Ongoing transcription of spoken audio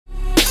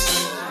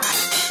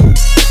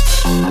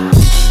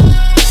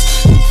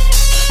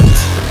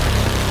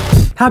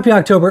Happy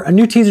October. A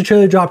new teaser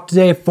trailer dropped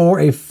today for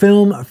a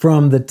film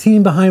from the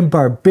team behind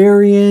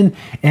Barbarian.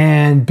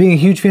 And being a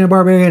huge fan of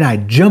Barbarian, I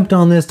jumped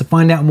on this to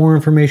find out more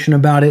information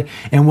about it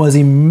and was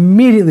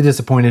immediately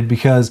disappointed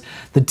because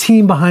the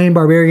team behind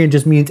Barbarian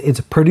just means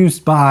it's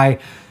produced by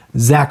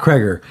Zach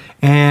Cregger.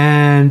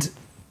 And,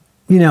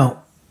 you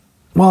know,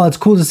 while it's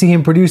cool to see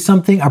him produce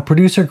something, a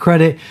producer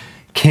credit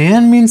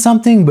can mean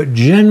something, but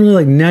generally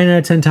like 9 out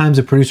of 10 times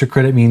a producer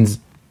credit means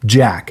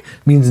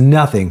means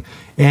nothing.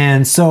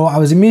 And so I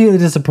was immediately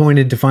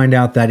disappointed to find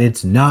out that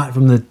it's not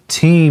from the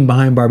team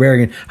behind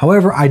Barbarian.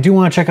 However, I do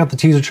want to check out the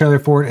teaser trailer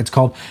for it. It's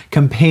called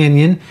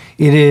Companion.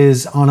 It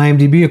is on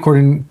IMDb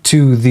according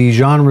to the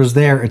genres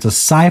there. It's a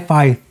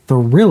sci-fi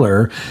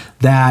thriller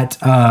that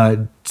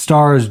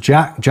stars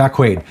Jack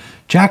Quaid.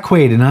 Jack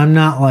Quaid, and I'm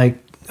not like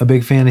a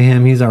big fan of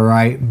him. He's all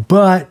right,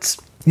 but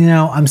you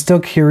know, I'm still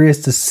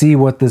curious to see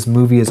what this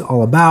movie is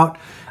all about.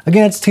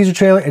 Again, it's a teaser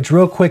trailer. It's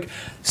real quick.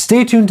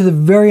 Stay tuned to the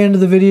very end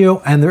of the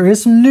video, and there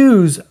is some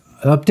news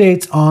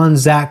updates on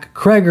Zach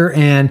Cregger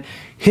and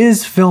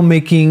his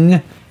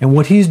filmmaking and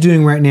what he's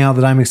doing right now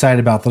that I'm excited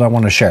about that I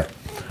want to share.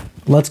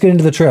 Let's get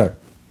into the trailer.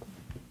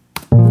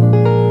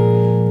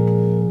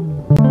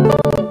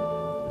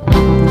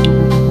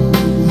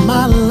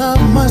 My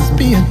love must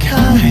be a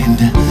kind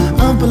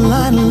of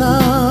polite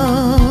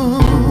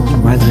love.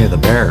 Reminds me of the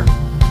bear.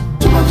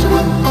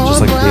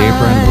 Just like the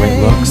apron, the way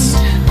it looks.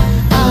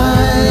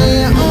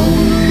 I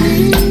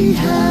only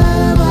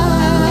have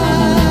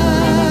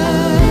eyes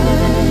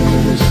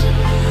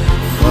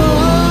for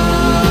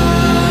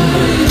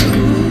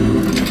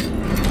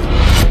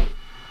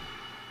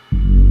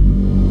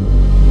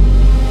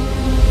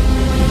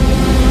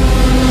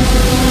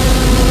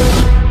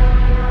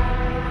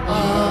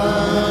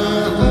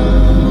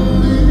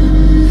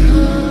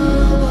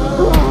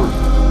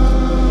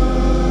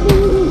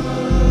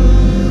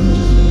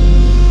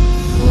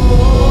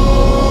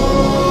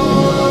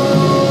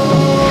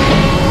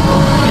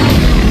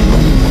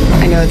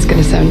It's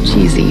gonna sound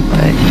cheesy,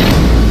 but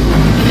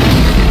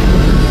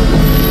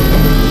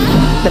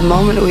the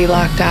moment we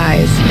locked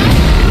eyes,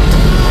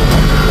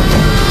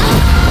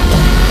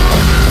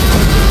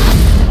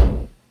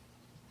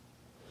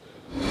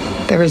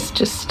 there was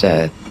just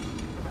a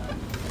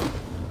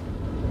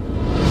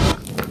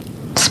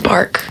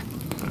spark.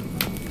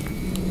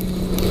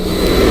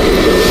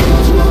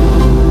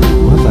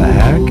 What the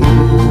heck?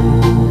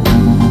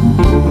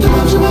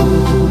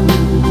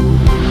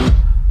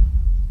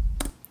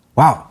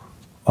 Wow.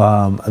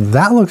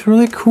 That looks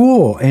really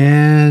cool,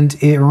 and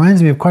it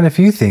reminds me of quite a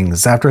few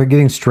things. After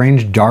getting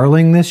Strange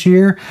Darling this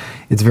year,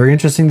 it's very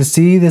interesting to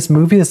see this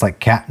movie, this like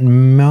cat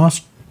and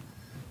mouse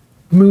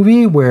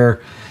movie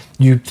where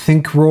you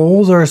think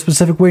roles are a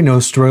specific way. No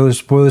spoilers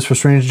for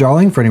Strange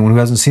Darling for anyone who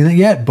hasn't seen it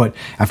yet, but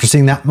after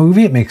seeing that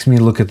movie, it makes me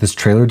look at this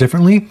trailer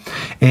differently.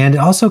 And it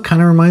also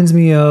kind of reminds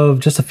me of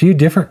just a few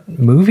different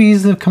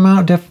movies that have come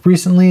out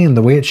recently and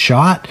the way it's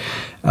shot.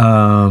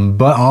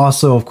 But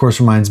also, of course,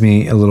 reminds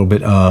me a little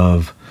bit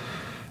of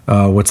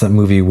what's that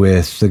movie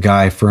with the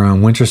guy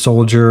from Winter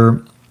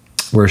Soldier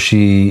where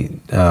she,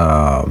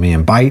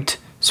 man, bite,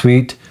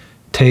 sweet,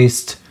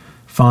 taste,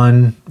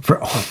 fun.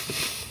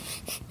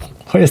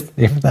 What is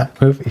the name of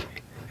that movie?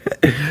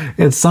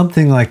 It's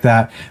something like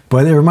that,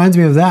 but it reminds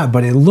me of that,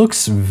 but it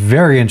looks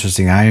very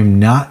interesting. I am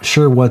not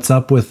sure what's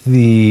up with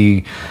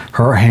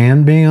her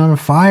hand being on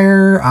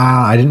fire.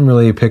 I didn't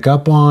really pick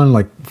up on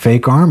like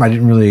fake arm. I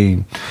didn't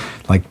really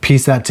like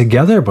piece that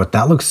together, but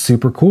that looks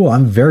super cool.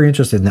 I'm very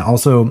interested. And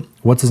also,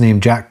 what's his name?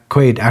 Jack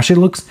Quaid actually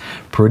looks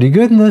pretty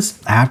good in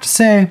this, I have to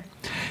say.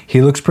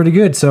 He looks pretty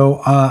good.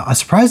 So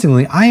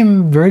surprisingly, I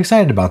am very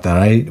excited about that.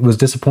 I was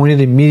disappointed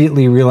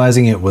immediately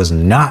realizing it was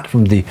not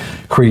from the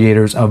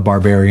creators of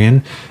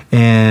Barbarian.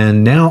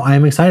 And now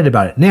I'm excited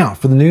about it. Now,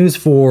 for the news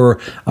for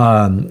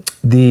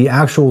the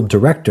actual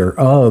director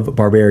of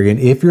Barbarian,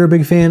 if you're a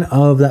big fan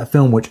of that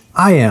film, which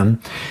I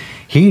am,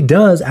 he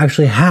does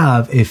actually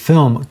have a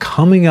film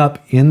coming up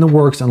in the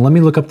works. And let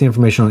me look up the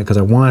information on it because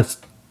I want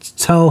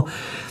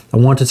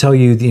to tell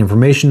you the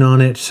information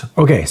on it.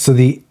 Okay, so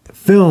the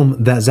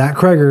film that Zach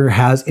Cregger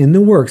has in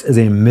the works is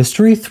a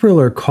mystery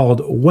thriller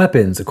called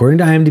Weapons. According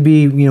to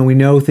IMDb, you know, we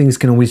know things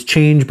can always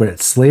change, but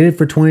it's slated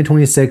for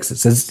 2026. It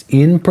says it's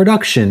in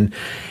production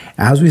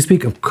as we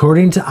speak,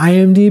 according to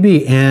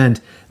IMDb. And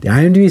the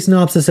IMDb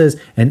synopsis says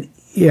an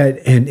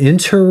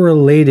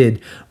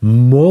interrelated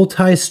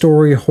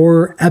multi-story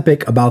horror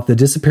epic about the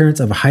disappearance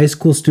of high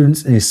school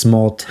students in a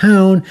small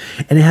town,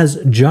 and it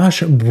has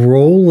Josh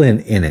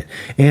Brolin in it.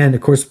 And of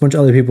course, a bunch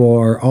of other people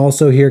are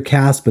also here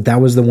cast, but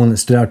that was the one that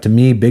stood out to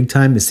me big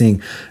time, is seeing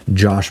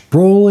Josh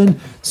Brolin.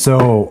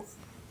 So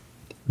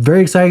very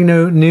exciting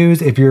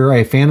news if you're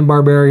a fan of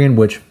Barbarian,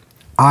 which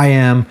I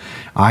am.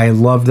 I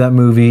loved that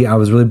movie. I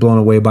was really blown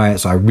away by it,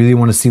 so I really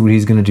want to see what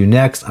he's going to do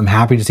next. I'm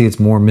happy to see it's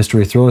more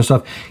mystery thriller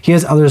stuff. He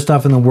has other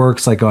stuff in the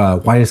works, like a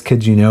Whitest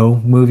Kids You Know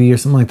movie or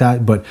something like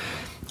that, but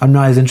I'm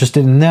not as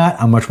interested in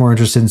that. I'm much more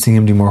interested in seeing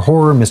him do more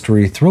horror,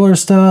 mystery thriller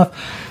stuff.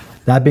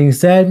 That being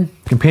said,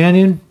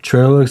 companion,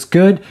 trailer looks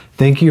good.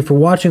 Thank you for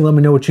watching. Let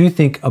me know what you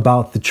think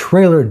about the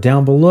trailer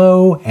down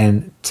below,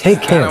 and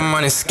take care. I'm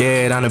running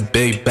scared, I'm a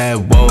big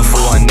bad wolf.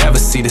 Oh, I never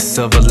see the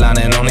silver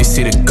lining, only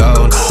see the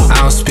gold.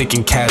 I don't speak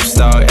in caps,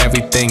 dog,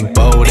 everything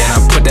bold. And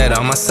I put that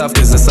on myself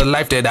cause it's a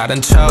life that I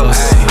done chose.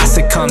 I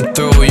said come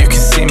through, you can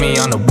see me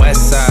on the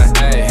west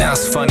side. Now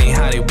it's funny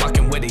how they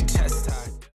walking with each chest.